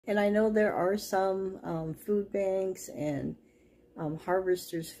And I know there are some food banks and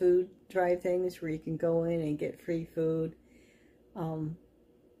harvesters food drive things where you can go in and get free food. But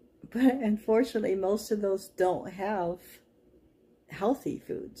unfortunately, most of those don't have healthy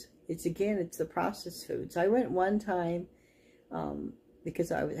foods. It's the processed foods. I went one time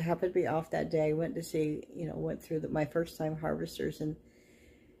because I happened to be off that day. I went to see, went through my first time harvesters, and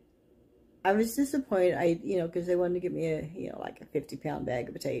I was disappointed. Because they wanted to give me a, like a 50-pound bag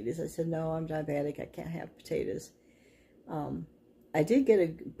of potatoes. I said, no, I'm diabetic. I can't have potatoes. I did get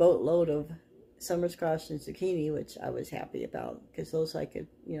a boatload of summer squash and zucchini, which I was happy about because those I could,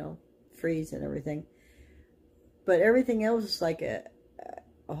 freeze and everything. But everything else is like a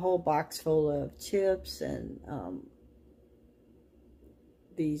whole box full of chips and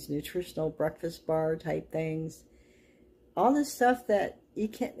these nutritional breakfast bar type things. All this stuff that you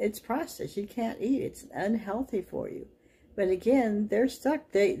can't, it's processed. You can't eat. It's unhealthy for you. But again, they're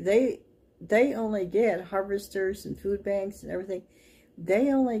stuck. They only get harvesters and food banks and everything.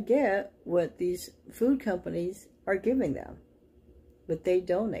 They only get what these food companies are giving them. But they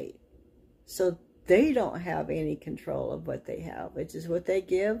donate. So they don't have any control of what they have. It's just what they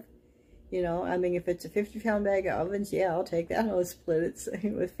give. I mean, if it's a 50-pound bag of ovens, yeah, I'll take that. I'll split it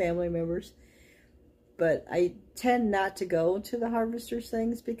with family members. But I tend not to go to the harvesters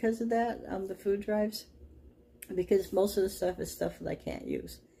things because of that, the food drives. Because most of the stuff is stuff that I can't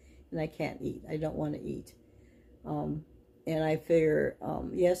use. And I can't eat. I don't want to eat. And I figure,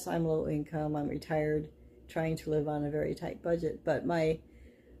 yes, I'm low income. I'm retired, trying to live on a very tight budget. But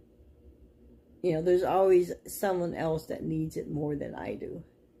there's always someone else that needs it more than I do.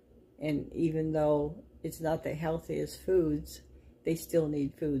 And even though it's not the healthiest foods, they still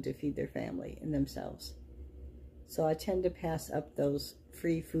need food to feed their family and themselves. So I tend to pass up those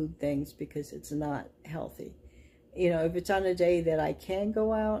free food things because it's not healthy. If it's on a day that I can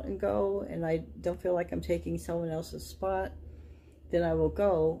go out and I don't feel like I'm taking someone else's spot, then I will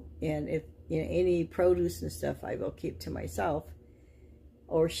go. And if any produce and stuff, I will keep to myself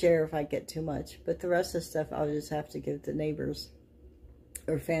or share if I get too much. But the rest of the stuff, I'll just have to give to neighbors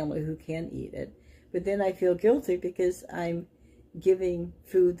or family who can eat it. But then I feel guilty because I'm giving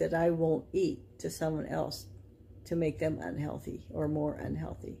food that I won't eat to someone else to make them unhealthy or more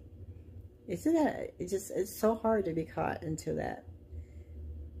unhealthy. Isn't that, it's so hard to be caught into that.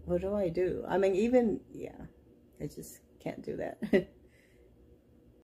 What do I do? I mean, I just can't do that.